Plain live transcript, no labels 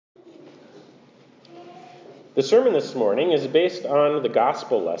The sermon this morning is based on the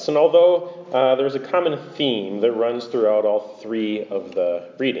gospel lesson, although there's a common theme that runs throughout all three of the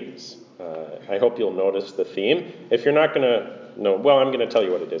readings. I hope you'll notice the theme. If you're not going to know, well, I'm going to tell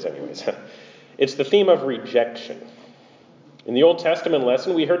you what it is anyways. It's the theme of rejection. In the Old Testament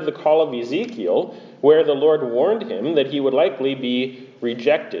lesson, we heard the call of Ezekiel, where the Lord warned him that he would likely be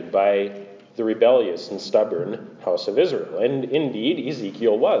rejected by the rebellious and stubborn house of Israel. And indeed,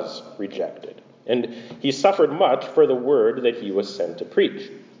 Ezekiel was rejected. And he suffered much for the word that he was sent to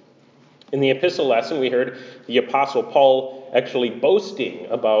preach. In the epistle lesson, we heard the Apostle Paul actually boasting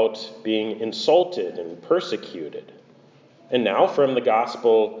about being insulted and persecuted. And now, from the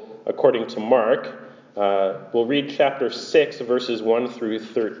Gospel according to Mark, we'll read chapter 6, verses 1 through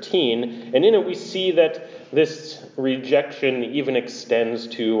 13. And in it we see that this rejection even extends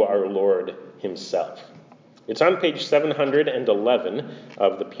to our Lord himself. It's on page 711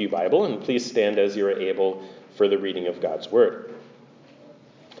 of the Pew Bible, and please stand as you are able for the reading of God's Word.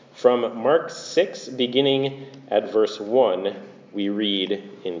 From Mark 6, beginning at verse 1, we read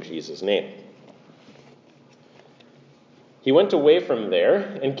in Jesus' name. He went away from there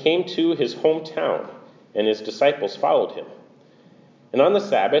and came to his hometown, and his disciples followed him. And on the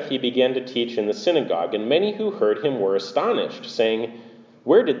Sabbath he began to teach in the synagogue, and many who heard him were astonished, saying,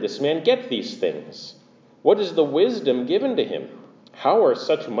 "Where did this man get these things? What is the wisdom given to him? How are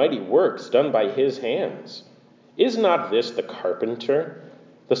such mighty works done by his hands? Is not this the carpenter,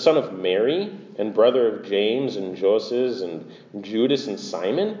 the son of Mary, and brother of James and Joses and Judas and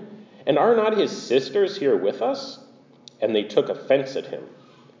Simon? And are not his sisters here with us?" And they took offense at him.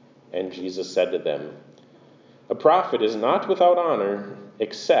 And Jesus said to them, "A prophet is not without honor,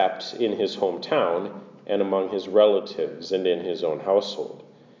 except in his hometown and among his relatives and in his own household.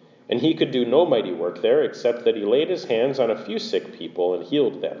 And he could do no mighty work there, except that he laid his hands on a few sick people and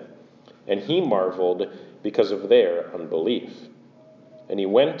healed them. And he marveled because of their unbelief. And he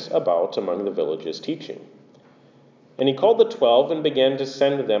went about among the villages teaching. And he called the 12 and began to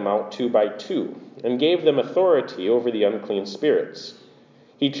send them out 2 by 2, and gave them authority over the unclean spirits.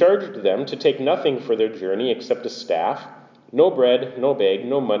 He charged them to take nothing for their journey except a staff, no bread, no bag,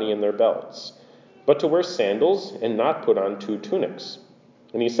 no money in their belts, but to wear sandals and not put on 2 tunics.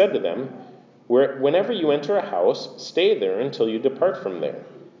 And he said to them, "Whenever you enter a house, stay there until you depart from there.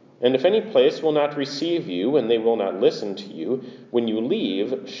 And if any place will not receive you, and they will not listen to you, when you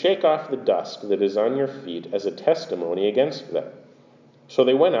leave, shake off the dust that is on your feet as a testimony against them." So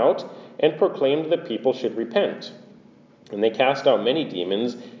they went out and proclaimed that people should repent. And they cast out many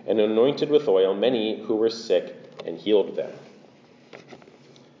demons and anointed with oil many who were sick and healed them.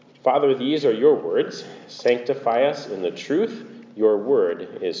 Father, these are your words. Sanctify us in the truth. Your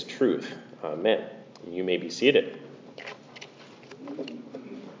word is truth. Amen. You may be seated.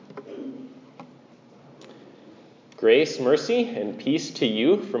 Grace, mercy, and peace to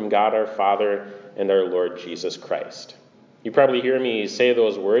you from God our Father and our Lord Jesus Christ. You probably hear me say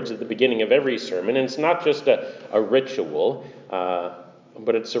those words at the beginning of every sermon, and it's not just a ritual,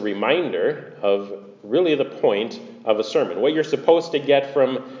 but it's a reminder of really the point of a sermon. What you're supposed to get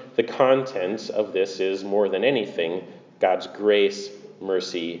from the contents of this is, more than anything, God's grace,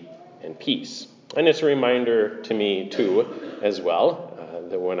 mercy, and peace. And it's a reminder to me, too, as well,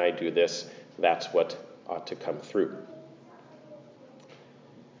 that when I do this, that's what ought to come through.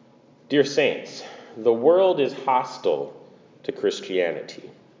 Dear saints, the world is hostile to Christianity.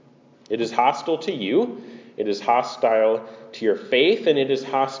 It is hostile to you, it is hostile to your faith, and it is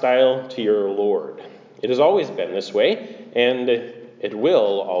hostile to your Lord. It has always been this way, and it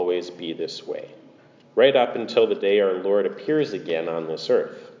will always be this way, right up until the day our Lord appears again on this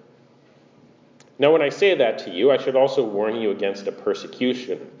earth. Now, when I say that to you, I should also warn you against a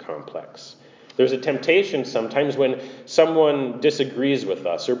persecution complex. There's a temptation sometimes when someone disagrees with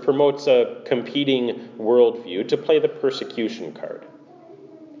us or promotes a competing worldview to play the persecution card.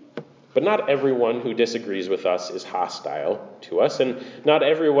 But not everyone who disagrees with us is hostile to us, and not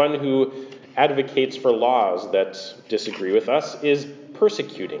everyone who advocates for laws that disagree with us is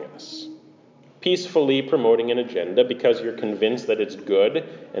persecuting us. Peacefully promoting an agenda because you're convinced that it's good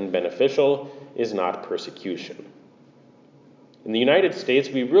and beneficial is not persecution. In the United States,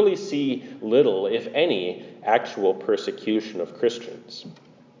 we really see little, if any, actual persecution of Christians.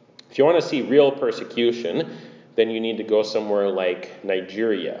 If you want to see real persecution, then you need to go somewhere like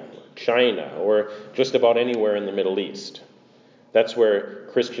Nigeria, China, or just about anywhere in the Middle East. That's where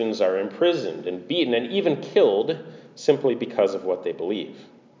Christians are imprisoned and beaten and even killed simply because of what they believe.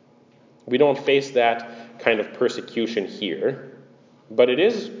 We don't face that kind of persecution here, but it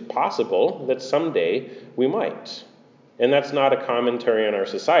is possible that someday we might. And that's not a commentary on our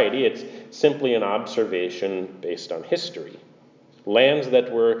society. It's simply an observation based on history. Lands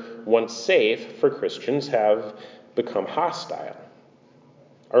that were once safe for Christians have become hostile.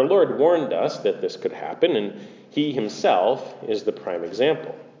 Our Lord warned us that this could happen, and he himself is the prime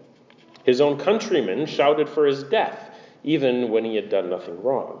example. His own countrymen shouted for his death, even when he had done nothing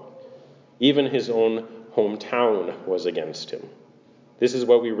wrong. Even his own hometown was against him. This is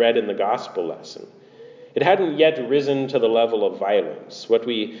what we read in the gospel lesson. It hadn't yet risen to the level of violence. What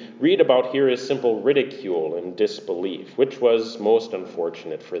we read about here is simple ridicule and disbelief, which was most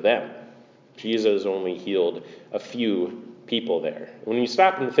unfortunate for them. Jesus only healed a few people there. When you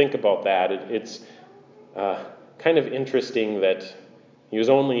stop and think about that, it's kind of interesting that he was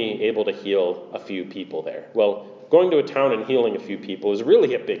only able to heal a few people there. Well, going to a town and healing a few people is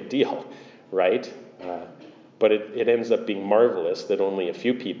really a big deal, right? But it ends up being marvelous that only a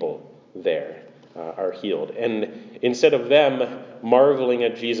few people there are healed. And instead of them marveling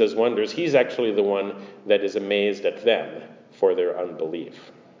at Jesus' wonders, he's actually the one that is amazed at them for their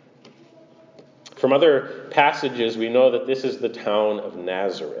unbelief. From other passages, we know that this is the town of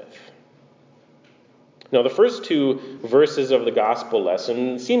Nazareth. Now, the first two verses of the gospel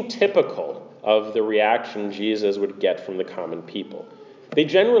lesson seem typical of the reaction Jesus would get from the common people. They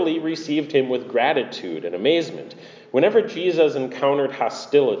generally received him with gratitude and amazement. Whenever Jesus encountered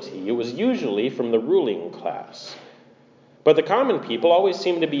hostility, it was usually from the ruling class. But the common people always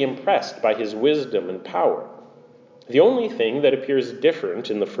seemed to be impressed by his wisdom and power. The only thing that appears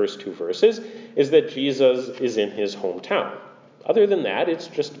different in the first two verses is that Jesus is in his hometown. Other than that, it's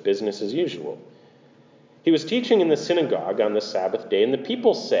just business as usual. He was teaching in the synagogue on the Sabbath day, and the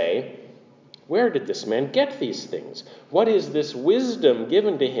people say, "Where did this man get these things? What is this wisdom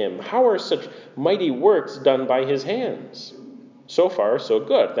given to him? How are such mighty works done by his hands?" So far, so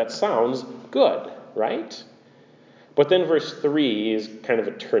good. That sounds good, right? But then verse 3 is kind of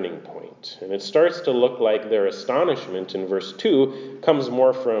a turning point, and it starts to look like their astonishment in verse 2 comes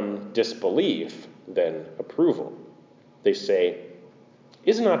more from disbelief than approval. They say,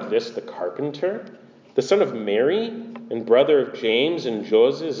 "Is not this the carpenter, the son of Mary, and brother of James and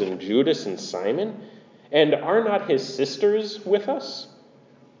Joses and Judas and Simon? And are not his sisters with us?"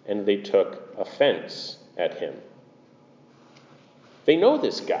 And they took offense at him. They know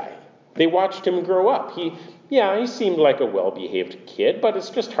this guy. They watched him grow up. He seemed like a well-behaved kid, but it's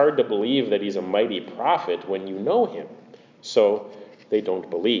just hard to believe that he's a mighty prophet when you know him. So they don't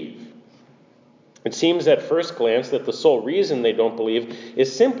believe. It seems at first glance that the sole reason they don't believe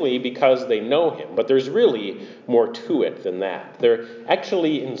is simply because they know him, but there's really more to it than that. They're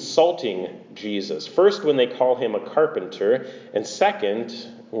actually insulting Jesus. First, when they call him a carpenter, and second,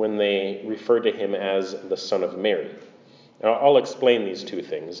 when they refer to him as the son of Mary. Now, I'll explain these two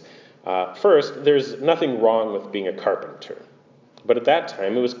things. First, there's nothing wrong with being a carpenter. But at that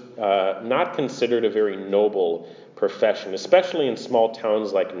time, it was not considered a very noble profession, especially in small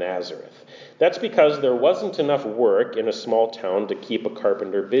towns like Nazareth. That's because there wasn't enough work in a small town to keep a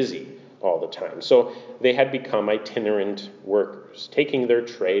carpenter busy all the time. So they had become itinerant workers, taking their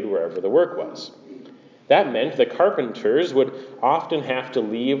trade wherever the work was. That meant the carpenters would often have to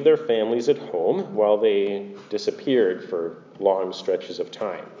leave their families at home while they disappeared for long stretches of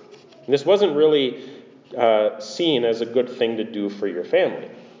time. And this wasn't really seen as a good thing to do for your family.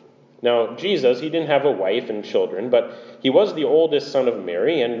 Now, Jesus, he didn't have a wife and children, but he was the oldest son of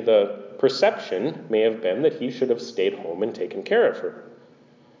Mary, and the perception may have been that he should have stayed home and taken care of her.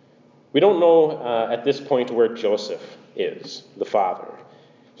 We don't know at this point where Joseph is, the father.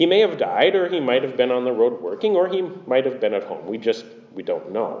 He may have died, or he might have been on the road working, or he might have been at home. We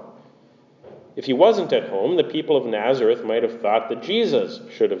don't know. If he wasn't at home, the people of Nazareth might have thought that Jesus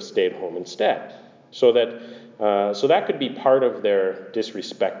should have stayed home instead, so that could be part of their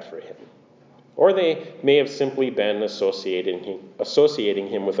disrespect for him. Or they may have simply been associating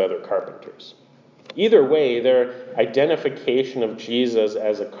him with other carpenters. Either way, their identification of Jesus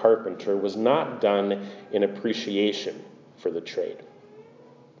as a carpenter was not done in appreciation for the trade.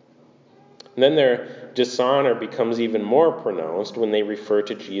 And then their dishonor becomes even more pronounced when they refer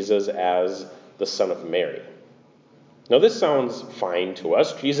to Jesus as the son of Mary. Now, this sounds fine to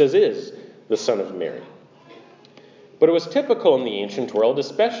us. Jesus is the son of Mary. But it was typical in the ancient world,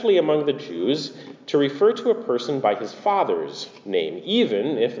 especially among the Jews, to refer to a person by his father's name,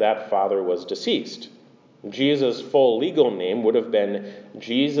 even if that father was deceased. Jesus' full legal name would have been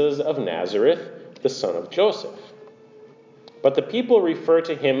Jesus of Nazareth, the son of Joseph. But the people refer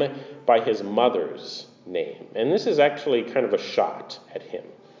to him by his mother's name, and this is actually kind of a shot at him.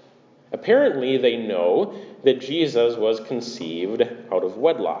 Apparently, they know that Jesus was conceived out of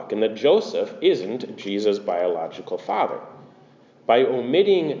wedlock and that Joseph isn't Jesus' biological father. By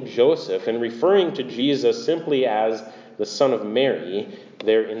omitting Joseph and referring to Jesus simply as the son of Mary,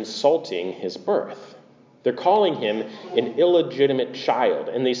 they're insulting his birth. They're calling him an illegitimate child,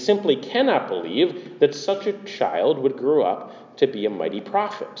 and they simply cannot believe that such a child would grow up to be a mighty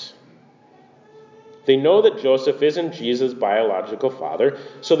prophet. They know that Joseph isn't Jesus' biological father,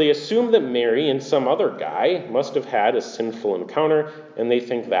 so they assume that Mary and some other guy must have had a sinful encounter, and they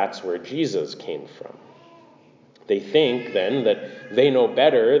think that's where Jesus came from. They think, then, that they know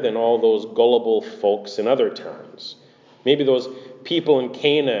better than all those gullible folks in other towns. Maybe those people in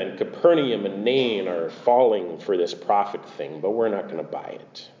Cana and Capernaum and Nain are falling for this prophet thing, but we're not going to buy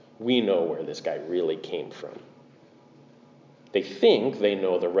it. We know where this guy really came from. They think they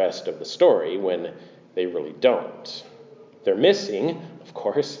know the rest of the story when they really don't. They're missing, of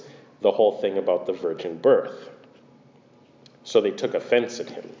course, the whole thing about the virgin birth. So they took offense at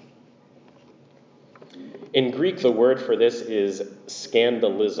him. In Greek, the word for this is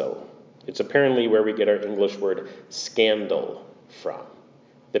scandalizo. It's apparently where we get our English word scandal from.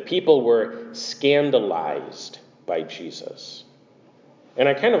 The people were scandalized by Jesus. And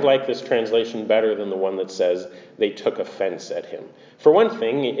I kind of like this translation better than the one that says they took offense at him. For one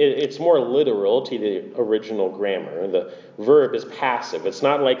thing, it's more literal to the original grammar. The verb is passive. It's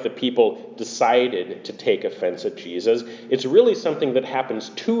not like the people decided to take offense at Jesus. It's really something that happens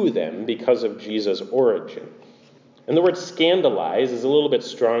to them because of Jesus' origin. And the word scandalize is a little bit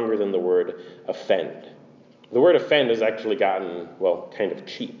stronger than the word offend. The word offend has actually gotten, kind of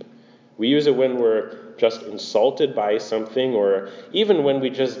cheap. We use it when we're just insulted by something, or even when we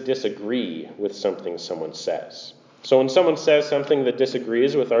just disagree with something someone says. So when someone says something that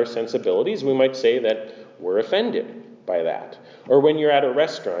disagrees with our sensibilities, we might say that we're offended by that. Or when you're at a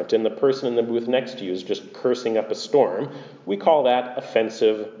restaurant and the person in the booth next to you is just cursing up a storm, we call that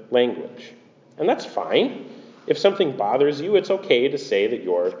offensive language. And that's fine. If something bothers you, it's okay to say that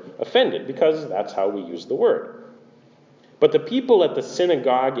you're offended, because that's how we use the word. But the people at the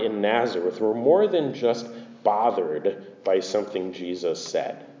synagogue in Nazareth were more than just bothered by something Jesus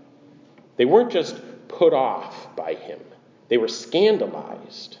said. They weren't just put off by him. They were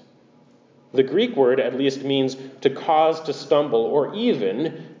scandalized. The Greek word at least means to cause to stumble, or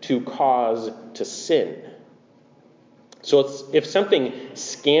even to cause to sin. So if something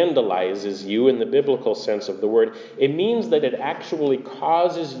scandalizes you in the biblical sense of the word, it means that it actually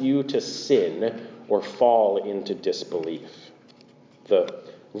causes you to sin or fall into disbelief. The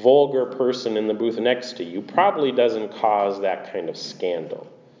vulgar person in the booth next to you probably doesn't cause that kind of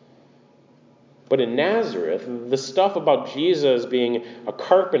scandal. But in Nazareth, the stuff about Jesus being a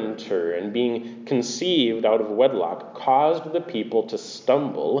carpenter and being conceived out of wedlock caused the people to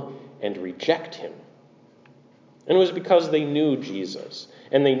stumble and reject him. And it was because they knew Jesus,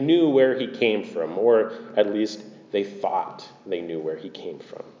 and they knew where he came from, or at least they thought they knew where he came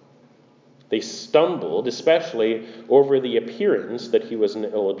from. They stumbled, especially over the appearance that he was an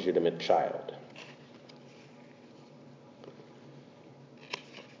illegitimate child.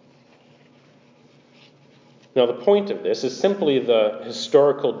 Now, the point of this is simply the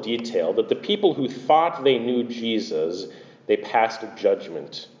historical detail that the people who thought they knew Jesus, they passed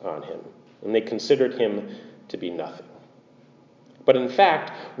judgment on him, and they considered him to be nothing. But in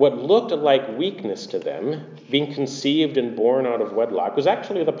fact, what looked like weakness to them, being conceived and born out of wedlock, was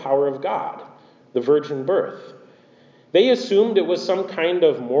actually the power of God, the virgin birth. They assumed it was some kind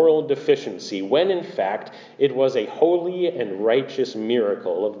of moral deficiency, when in fact it was a holy and righteous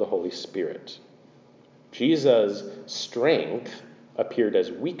miracle of the Holy Spirit. Jesus' strength appeared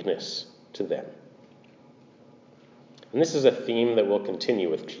as weakness to them. And this is a theme that will continue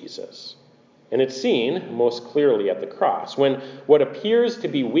with Jesus. And it's seen most clearly at the cross, when what appears to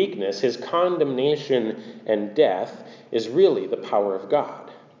be weakness, his condemnation and death, is really the power of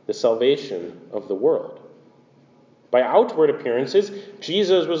God, the salvation of the world. By outward appearances,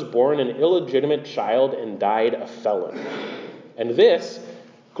 Jesus was born an illegitimate child and died a felon. And this,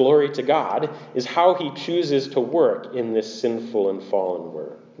 glory to God, is how he chooses to work in this sinful and fallen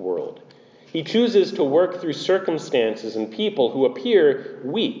world. He chooses to work through circumstances and people who appear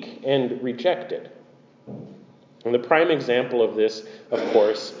weak and rejected. And the prime example of this, of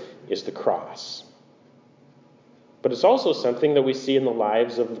course, is the cross. But it's also something that we see in the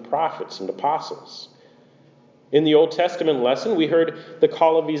lives of the prophets and apostles. In the Old Testament lesson, we heard the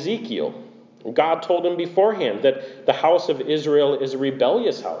call of Ezekiel. God told him beforehand that the house of Israel is a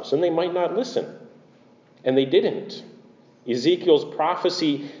rebellious house, and they might not listen. And they didn't. Ezekiel's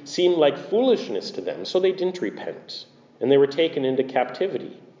prophecy seemed like foolishness to them, so they didn't repent, and they were taken into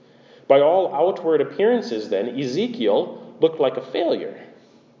captivity. By all outward appearances, then, Ezekiel looked like a failure.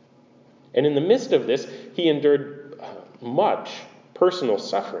 And in the midst of this, he endured much personal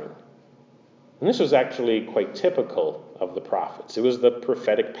suffering. And this was actually quite typical of the prophets. It was the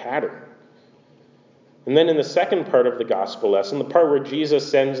prophetic pattern. And then in the second part of the gospel lesson, the part where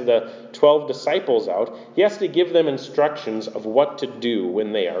Jesus sends the 12 disciples out, he has to give them instructions of what to do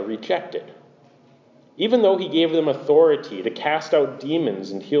when they are rejected. Even though he gave them authority to cast out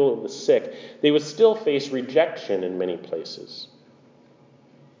demons and heal the sick, they would still face rejection in many places.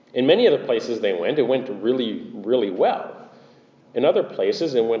 In many of the places they went, it went really, really well. In other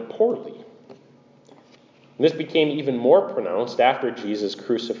places, it went poorly. And this became even more pronounced after Jesus'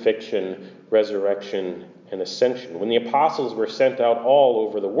 crucifixion, resurrection, and ascension, when the apostles were sent out all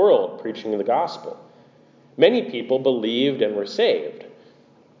over the world preaching the gospel. Many people believed and were saved,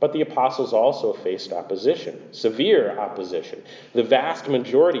 but the apostles also faced opposition, severe opposition. The vast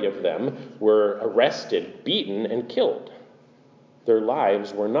majority of them were arrested, beaten, and killed. Their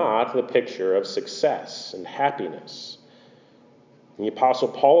lives were not the picture of success and happiness. The Apostle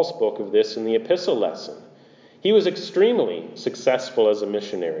Paul spoke of this in the epistle lesson. He was extremely successful as a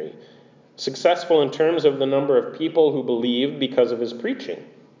missionary, successful in terms of the number of people who believed because of his preaching.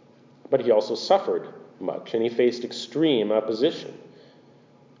 But he also suffered much, and he faced extreme opposition.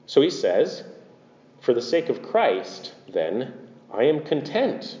 So he says, "For the sake of Christ, then, I am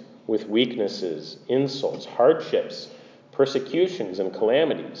content with weaknesses, insults, hardships, persecutions, and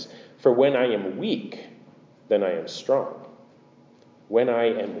calamities. For when I am weak, then I am strong. When I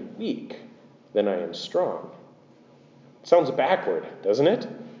am weak, then I am strong." Sounds backward, doesn't it?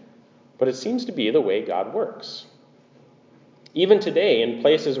 But it seems to be the way God works. Even today, in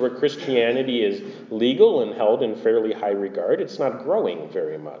places where Christianity is legal and held in fairly high regard, it's not growing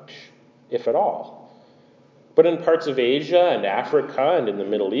very much, if at all. But in parts of Asia and Africa and in the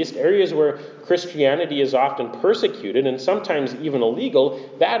Middle East, areas where Christianity is often persecuted and sometimes even illegal,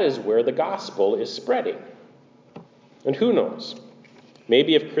 that is where the gospel is spreading. And who knows?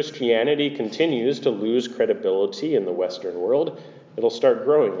 Maybe if Christianity continues to lose credibility in the Western world, it'll start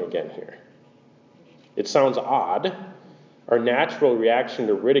growing again here. It sounds odd. Our natural reaction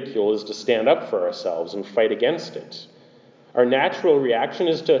to ridicule is to stand up for ourselves and fight against it. Our natural reaction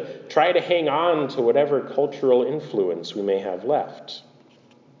is to try to hang on to whatever cultural influence we may have left.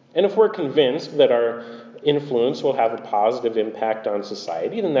 And if we're convinced that our influence will have a positive impact on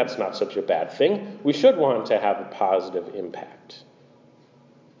society, then that's not such a bad thing. We should want to have a positive impact.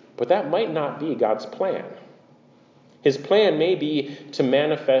 But that might not be God's plan. His plan may be to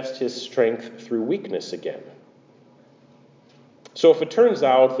manifest his strength through weakness again. So if it turns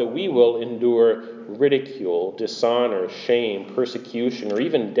out that we will endure ridicule, dishonor, shame, persecution, or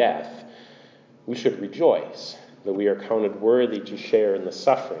even death, we should rejoice that we are counted worthy to share in the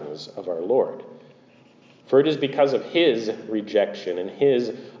sufferings of our Lord. For it is because of his rejection and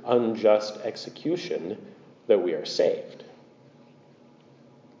his unjust execution that we are saved.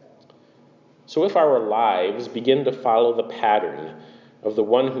 So if our lives begin to follow the pattern of the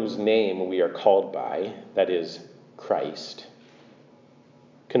one whose name we are called by, that is, Christ,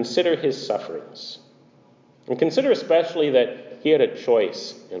 consider his sufferings. And consider especially that he had a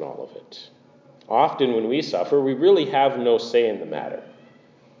choice in all of it. Often when we suffer, we really have no say in the matter.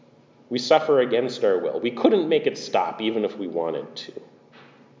 We suffer against our will. We couldn't make it stop even if we wanted to.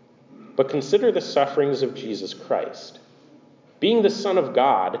 But consider the sufferings of Jesus Christ. Being the Son of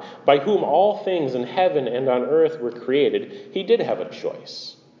God, by whom all things in heaven and on earth were created, he did have a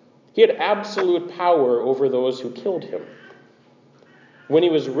choice. He had absolute power over those who killed him. When he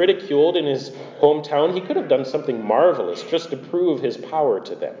was ridiculed in his hometown, he could have done something marvelous just to prove his power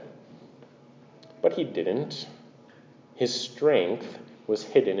to them. But he didn't. His strength was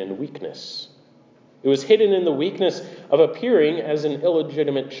hidden in weakness. It was hidden in the weakness of appearing as an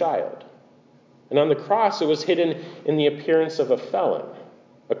illegitimate child. And on the cross, it was hidden in the appearance of a felon,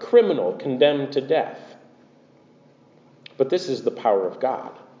 a criminal condemned to death. But this is the power of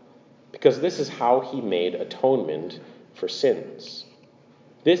God, because this is how he made atonement for sins.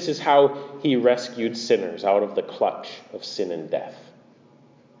 This is how he rescued sinners out of the clutch of sin and death.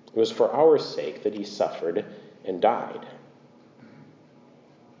 It was for our sake that he suffered and died.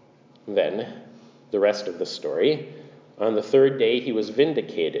 Then, the rest of the story, on the third day he was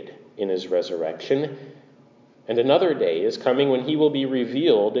vindicated in his resurrection, and another day is coming when he will be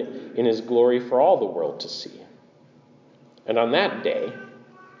revealed in his glory for all the world to see. And on that day,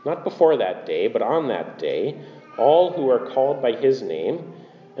 not before that day, but on that day, all who are called by his name,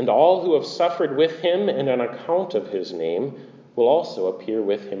 and all who have suffered with him and on account of his name, will also appear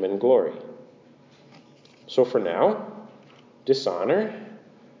with him in glory. So for now, dishonor,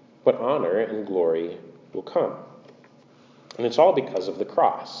 but honor and glory will come. And it's all because of the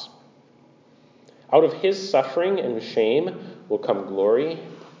cross. Out of his suffering and shame will come glory,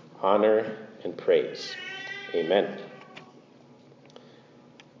 honor, and praise. Amen.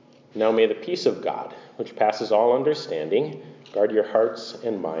 Now may the peace of God, which passes all understanding, guard your hearts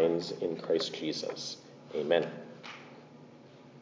and minds in Christ Jesus. Amen.